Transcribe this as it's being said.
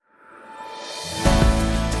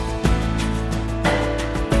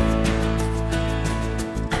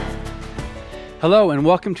Hello, and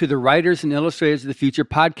welcome to the Writers and Illustrators of the Future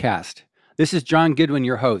podcast. This is John Goodwin,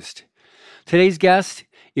 your host. Today's guest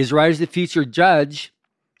is Writers of the Future judge,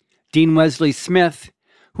 Dean Wesley Smith,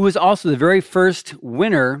 who was also the very first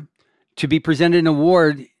winner to be presented an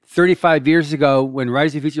award 35 years ago when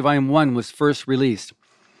Writers of the Future Volume 1 was first released.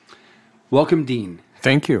 Welcome, Dean.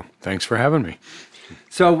 Thank you. Thanks for having me.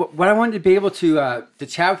 So what I wanted to be able to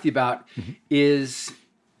chat with you about is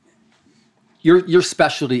your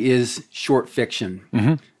specialty is short fiction.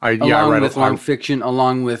 Mm-hmm. I write with long fiction,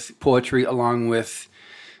 along with poetry, along with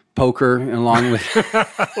poker, and along with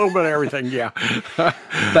a little bit of everything, yeah.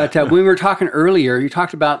 But when we were talking earlier, you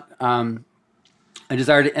talked about a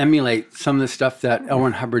desire to emulate some of the stuff that L.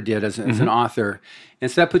 Ron Hubbard did as an author.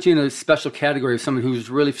 And so that puts you in a special category of someone who's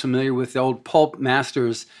really familiar with the old pulp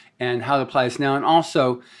masters and how it applies now, and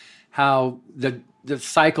also how the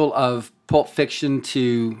cycle of pulp fiction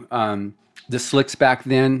to the slicks back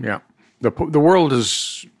then. Yeah. The world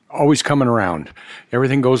is always coming around.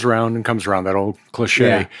 Everything goes around and comes around. That old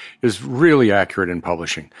cliche is really accurate in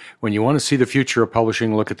publishing. When you want to see the future of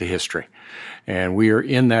publishing, look at the history. And we are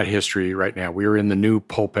in that history right now. We are in the new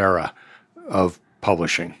pulp era of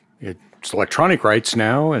publishing. It's electronic rights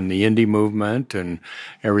now and the indie movement and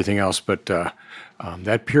everything else. But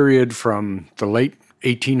that period from the late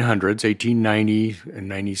 1800s, 1890 and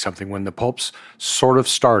 90-something, when the pulps sort of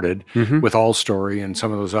started with All Story and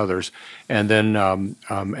some of those others, and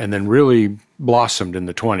then really blossomed in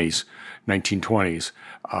the 1920s.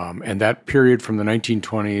 And that period from the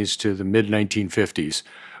 1920s to the mid-1950s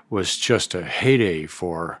was just a heyday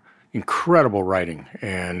for incredible writing,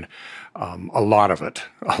 and a lot of it.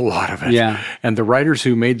 Yeah. And the writers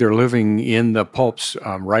who made their living in the pulps,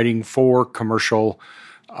 writing for commercial,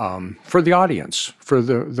 for the audience, for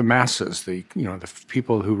the masses, the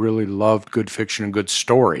people who really loved good fiction and good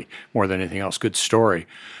story more than anything else, good story.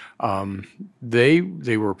 They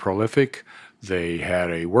were prolific. They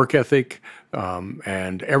had a work ethic,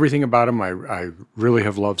 and everything about them I really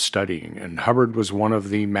have loved studying. And Hubbard was one of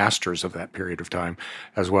the masters of that period of time,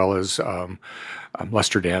 as well as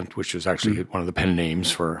Lester Dent, which is actually one of the pen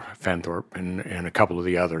names for Fanthorpe, and a couple of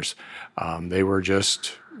the others.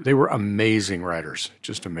 They were amazing writers,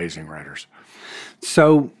 just amazing writers.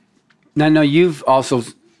 So now you've also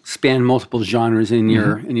spanned multiple genres in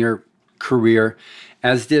your career,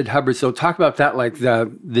 as did Hubbard. So talk about that, like the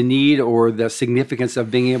need or the significance of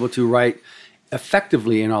being able to write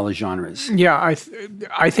effectively in all the genres. Yeah,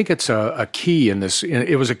 I think it's a key in this.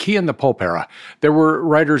 It was a key in the pulp era. There were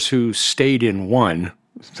writers who stayed in one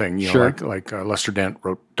thing, like Lester Dent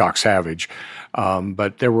wrote Doc Savage,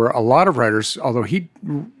 but there were a lot of writers, although he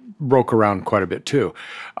broke around quite a bit too.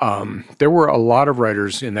 There were a lot of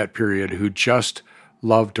writers in that period who just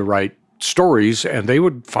loved to write stories, and they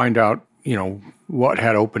would find out, what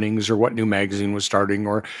had openings or what new magazine was starting,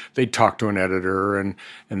 or they'd talk to an editor and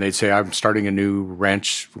they'd say, I'm starting a new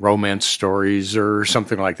Ranch Romance Stories or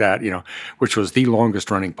something like that, which was the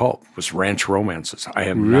longest running pulp, was Ranch Romances. I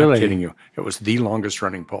am not kidding you. It was the longest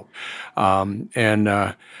running pulp.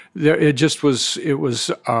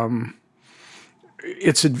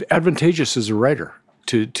 It's advantageous as a writer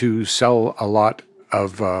to sell a lot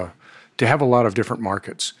of, to have a lot of different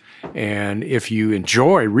markets. And if you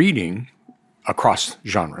enjoy reading across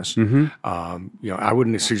genres, I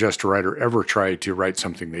wouldn't suggest a writer ever try to write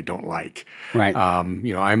something they don't like. Right.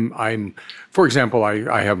 I'm, for example,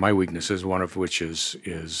 I have my weaknesses, one of which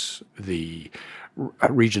is the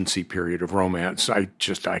Regency period of romance. I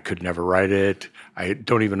could never write it. I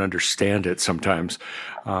don't even understand it sometimes.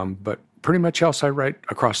 But pretty much else I write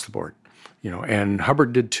across the board, and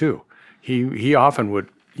Hubbard did too. He often would,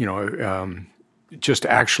 just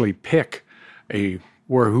actually pick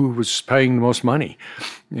who was paying the most money,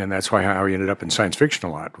 and that's how he ended up in science fiction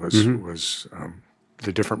a lot. Was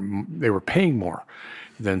they were paying more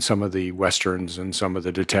than some of the westerns and some of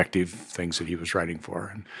the detective things that he was writing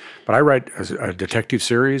for. But I write a detective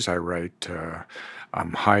series. I write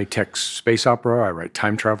high-tech space opera. I write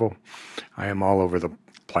time travel. I am all over the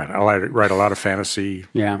planet. I write a lot of fantasy.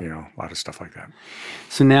 Yeah. A lot of stuff like that.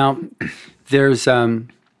 So now there's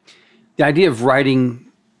the idea of writing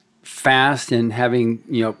fast and having,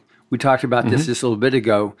 we talked about this just a little bit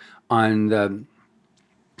ago on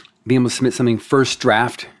being able to submit something first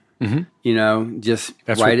draft, just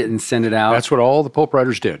write it and send it out. That's what all the pulp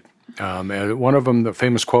writers did. And one of them, the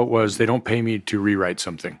famous quote was, they don't pay me to rewrite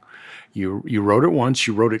something. You wrote it once,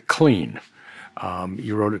 you wrote it clean.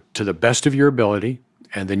 You wrote it to the best of your ability,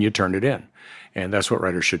 and then you turned it in. And that's what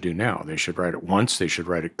writers should do now. They should write it once. They should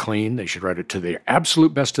write it clean. They should write it to the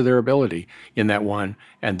absolute best of their ability in that one,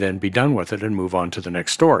 and then be done with it and move on to the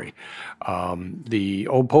next story. The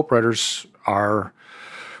old pulp writers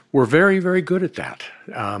were very, very good at that.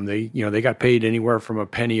 They got paid anywhere from a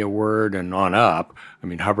penny a word and on up. I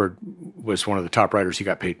mean, Hubbard was one of the top writers. He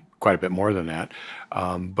got paid quite a bit more than that.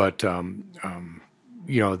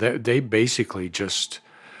 They basically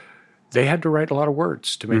they had to write a lot of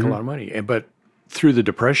words to make a lot of money. But through the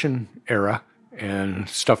Depression era and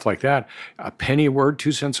stuff like that, a penny a word,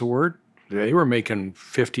 2 cents a word, they were making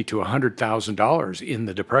 $50,000 to $100,000 in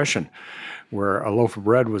the Depression, where a loaf of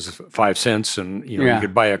bread was 5 cents, and you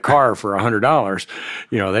could buy a car for $100.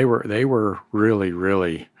 They were really,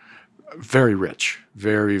 really very rich,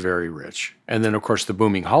 very, very rich. And then, of course, the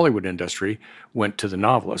booming Hollywood industry went to the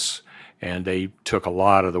novelists, and they took a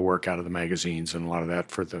lot of the work out of the magazines and a lot of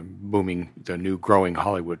that for the new growing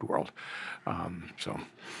Hollywood world.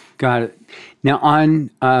 Got it. Now, on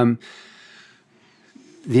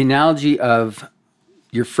the analogy of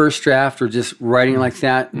your first draft or just writing like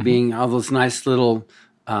that, being all those nice little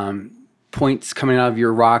points coming out of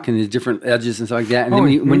your rock and the different edges and stuff like that. And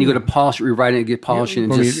then when you go to polish it, rewrite it, and get polishing.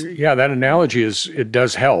 That analogy it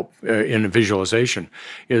does help in visualization.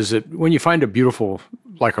 Is that when you find a beautiful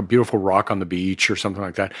rock on the beach or something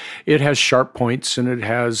like that, it has sharp points and it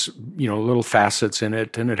has, little facets in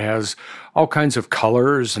it, and it has all kinds of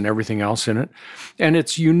colors and everything else in it. And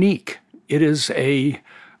it's unique. It is a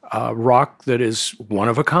rock that is one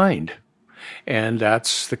of a kind. And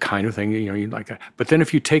that's the kind of thing, you'd like that. But then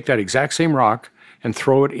if you take that exact same rock and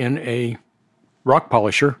throw it in a rock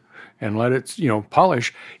polisher and let it,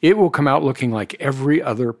 polish, it will come out looking like every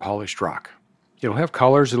other polished rock. It'll have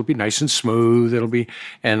colors. It'll be nice and smooth.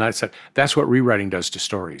 And that's what rewriting does to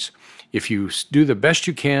stories. If you do the best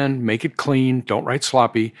you can, make it clean, don't write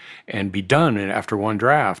sloppy, and be done after one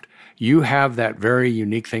draft, you have that very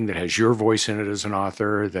unique thing that has your voice in it as an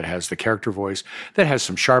author, that has the character voice, that has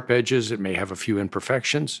some sharp edges. It may have a few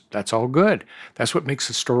imperfections. That's all good. That's what makes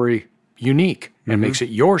a story unique and makes it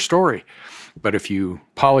your story. But if you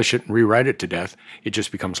polish it and rewrite it to death, it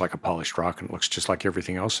just becomes like a polished rock and it looks just like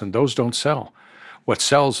everything else, and those don't sell. What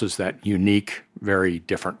sells is that unique, very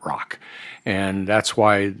different rock. And that's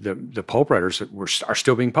why the pulp writers are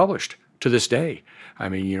still being published to this day. I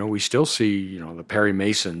mean, we still see, the Perry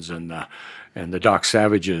Masons and the Doc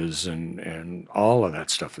Savages and all of that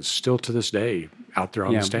stuff is still to this day out there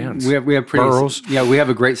on the stands. We have Burroughs. we have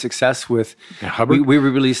a great success with Hubbard. We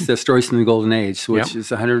released the Stories from the Golden Age, which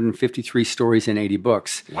is 153 stories and 80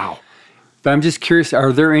 books. Wow. But I'm just curious,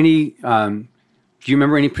 are there any do you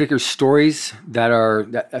remember any particular stories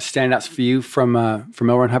that stand out for you from L.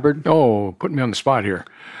 Ron Hubbard? Oh, put me on the spot here.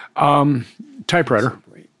 Typewriter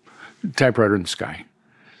in the Sky.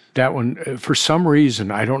 That one, for some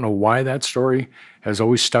reason, I don't know why that story has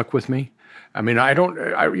always stuck with me. I mean, I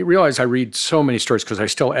realize I read so many stories because I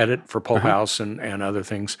still edit for Pulp House and other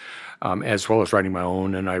things, as well as writing my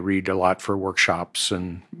own. And I read a lot for workshops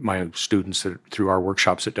and my students through our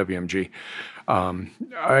workshops at WMG.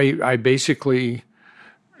 I basically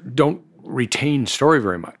don't retain story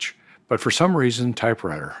very much. But for some reason,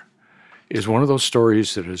 Typewriter is one of those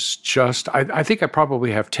stories that is just, I think I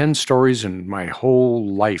probably have 10 stories in my whole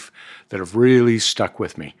life that have really stuck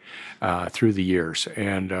with me through the years,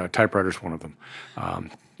 and Typewriter is one of them. And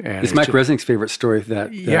it's Mike Resnick's favorite story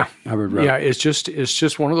that Hubbard wrote. Yeah, it's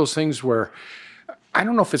just one of those things where I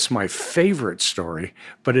don't know if it's my favorite story,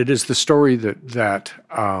 but it is the story that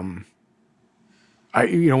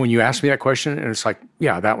when you ask me that question, and it's like,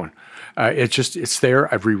 yeah, that one. It's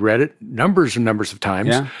there. I've reread it numbers and numbers of times.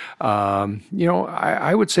 Yeah.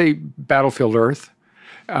 I would say Battlefield Earth.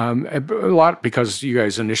 A lot because you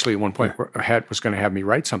guys initially at one point was going to have me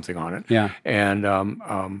write something on it. Yeah. And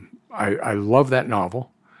I love that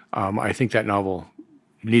novel. I think that novel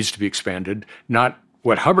needs to be expanded. Not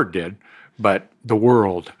what Hubbard did, but the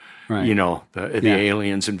world. Right. The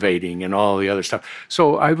aliens invading and all the other stuff.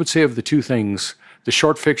 So I would say of the two things, the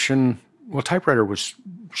short fiction. Well, Typewriter was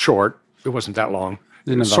short. It wasn't that long.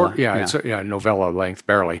 The novella. It's novella length,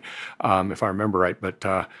 barely, if I remember right. But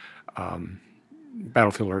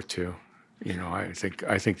Battlefield Earth 2, I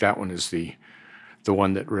think that one is the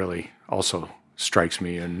one that really also strikes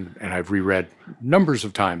me, and I've reread numbers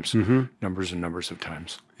of times, numbers and numbers of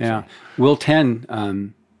times. Yeah, so. Will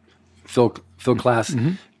Tenn, Phil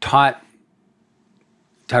Klass, taught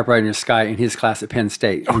Typewriter in the Sky in his class at Penn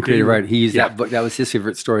State. Creative writing. He used that book. That was his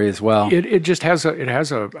favorite story as well. It just has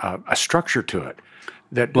a structure to it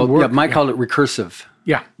that Mike called it recursive.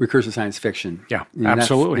 Yeah, recursive science fiction. Yeah,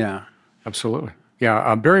 absolutely. Absolutely.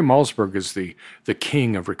 Yeah, Barry Malzberg is the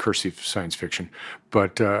king of recursive science fiction,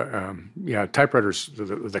 but yeah, Typewriter's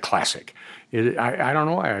the classic. I don't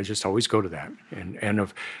know why, I just always go to that, and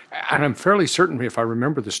I'm fairly certain, if I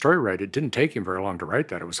remember the story right, it didn't take him very long to write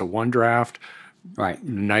that. It was a one draft, Right.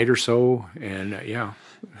 night or so, and yeah.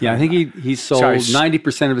 Yeah, I think he sold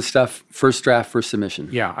 90% of his stuff first draft, first submission.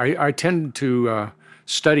 Yeah, I tend to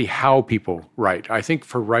study how people write. I think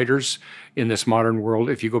for writers in this modern world,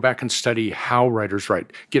 if you go back and study how writers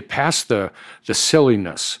write, get past the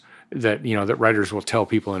silliness that that writers will tell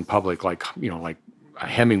people in public, like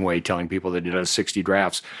Hemingway telling people that he does 60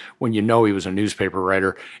 drafts when he was a newspaper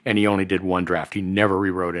writer and he only did one draft. He never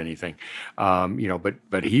rewrote anything.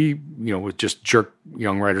 But he would just jerk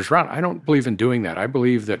young writers around. I don't believe in doing that. I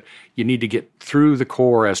believe that you need to get through the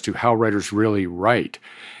core as to how writers really write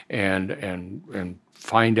and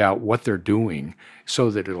find out what they're doing so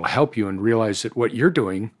that it'll help you and realize that what you're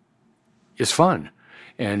doing is fun.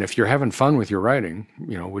 And if you're having fun with your writing,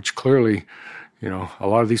 which clearly, a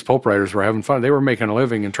lot of these pulp writers were having fun. They were making a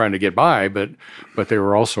living and trying to get by, but they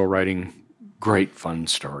were also writing great fun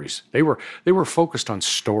stories. They were focused on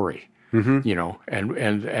story, and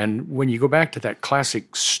when you go back to that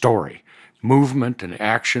classic story, movement and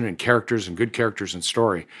action and characters and good characters and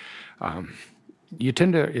story,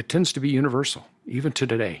 it tends to be universal, even to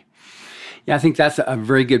today. Yeah, I think that's a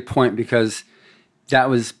very good point, because that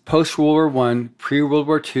was post-World War I, pre-World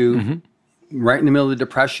War II, right in the middle of the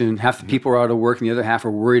Depression. Half the people were out of work and the other half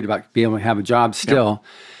were worried about being able to have a job still.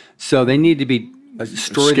 Yep. So they need to be a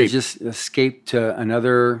story that just escaped to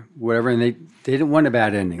another whatever, and they didn't want a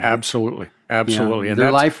bad ending. Absolutely. And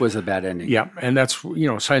their life was a bad ending. Yeah, and that's,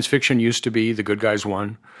 science fiction used to be the good guys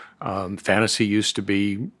won. Fantasy used to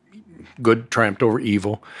be good triumphed over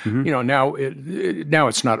evil. Now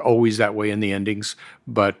it's not always that way in the endings,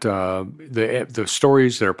 but the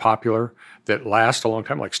stories that are popular that last a long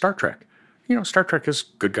time, like Star Trek. Star Trek is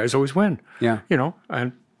good guys always win. Yeah.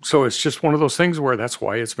 And so it's just one of those things where that's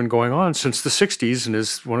why it's been going on since the 60s and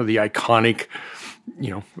is one of the iconic,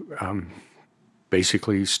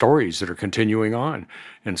 basically stories that are continuing on.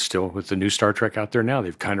 And still with the new Star Trek out there now,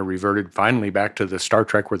 they've kind of reverted finally back to the Star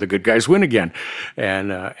Trek where the good guys win again.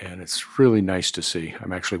 And it's really nice to see.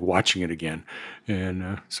 I'm actually watching it again.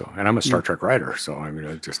 And I'm a Star Trek writer. So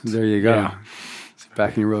there you go. Yeah.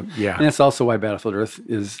 Back in your road. Yeah. And that's also why Battlefield Earth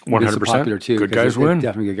is 100% so popular too. Good guys win.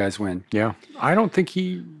 Definitely good guys win. Yeah. I don't think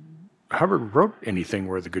Hubbard wrote anything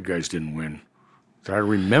where the good guys didn't win that I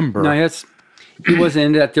remember. No, he wasn't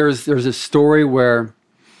into that. There's a story where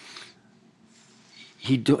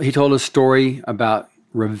he told a story about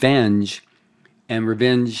revenge, and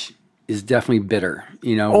revenge is definitely bitter.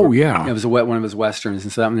 Oh, yeah. It was one of his Westerns,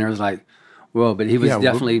 and so that one there was like, whoa, but he was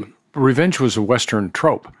definitely... Revenge was a Western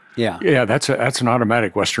trope. Yeah, yeah, that's an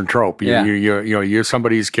automatic Western trope.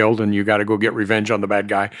 Somebody's killed and you got to go get revenge on the bad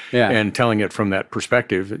guy. Yeah. And telling it from that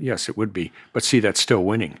perspective, yes, it would be. But see, that's still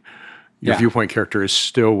winning. Your viewpoint character is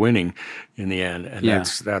still winning in the end, and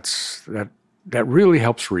that really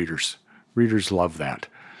helps readers. Readers love that,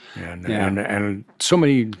 and so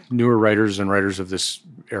many newer writers and writers of this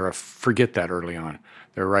era forget that early on.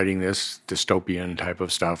 They're writing this dystopian type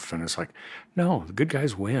of stuff, and it's like, no, the good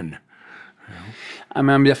guys win. I'm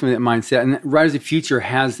definitely that mindset. And Writers of the Future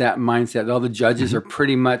has that mindset. All the judges are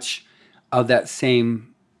pretty much of that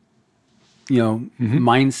same,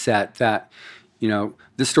 mindset that,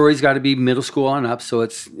 the story's got to be middle school on up. So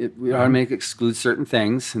we automatically exclude certain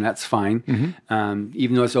things, and that's fine.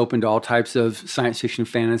 Even though it's open to all types of science fiction,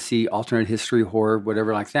 fantasy, alternate history, horror,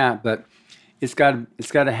 whatever like that. But it's got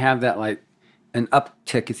to have that, like, an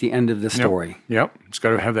uptick at the end of the story. Yep. It's got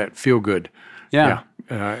to have that feel good. Yeah.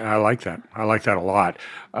 I like that. I like that a lot.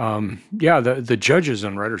 The judges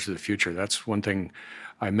on Writers of the Future, that's one thing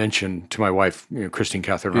I mentioned to my wife, Christine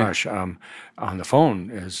Catherine Rush, on the phone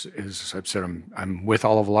is I've said, I'm with a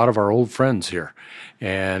lot of our old friends here.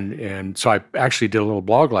 And so I actually did a little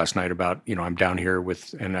blog last night about, I'm down here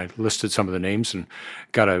and I listed some of the names and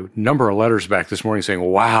got a number of letters back this morning saying,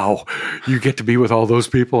 wow, you get to be with all those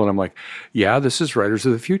people. And I'm like, yeah, this is Writers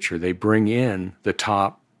of the Future. They bring in the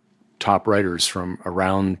top writers from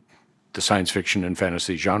around the science fiction and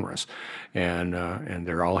fantasy genres, and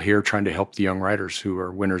they're all here trying to help the young writers who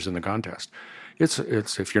are winners in the contest. It's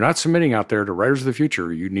if you're not submitting out there to Writers of the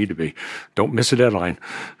Future, you need to be. Don't miss a deadline.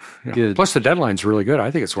 Good. Plus, the deadline's really good. I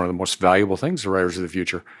think it's one of the most valuable things to Writers of the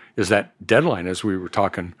Future is that deadline. As we were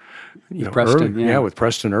talking, with Preston, with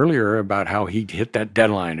Preston earlier about how he hit that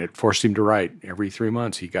deadline. It forced him to write every 3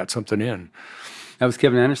 months. He got something in. That was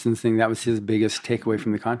Kevin Anderson's thing. That was his biggest takeaway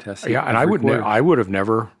from the contest. Yeah, and I would have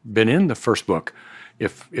never been in the first book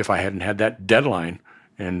if I hadn't had that deadline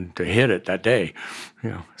and to hit it that day.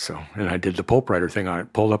 So, and I did the pulpwriter thing. I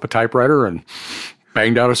pulled up a typewriter and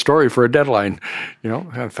banged out a story for a deadline.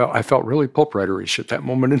 I felt really pulpwriter-ish at that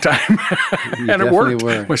moment in time. And it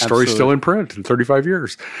worked. My story's still in print in 35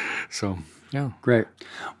 years. So, yeah. Great.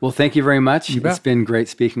 Well, thank you very much. You bet. It's been great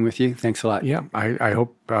speaking with you. Thanks a lot. Yeah, I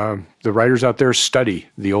hope the writers out there study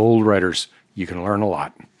the old writers. You can learn a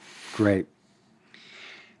lot. Great.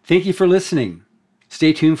 Thank you for listening.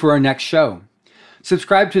 Stay tuned for our next show.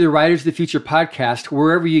 Subscribe to the Writers of the Future podcast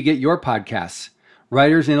wherever you get your podcasts.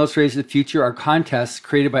 Writers and Illustrators of the Future are contests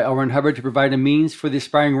created by L. Ron Hubbard to provide a means for the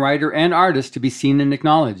aspiring writer and artist to be seen and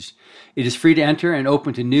acknowledged. It is free to enter and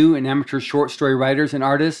open to new and amateur short story writers and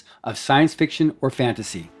artists of science fiction or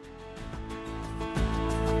fantasy.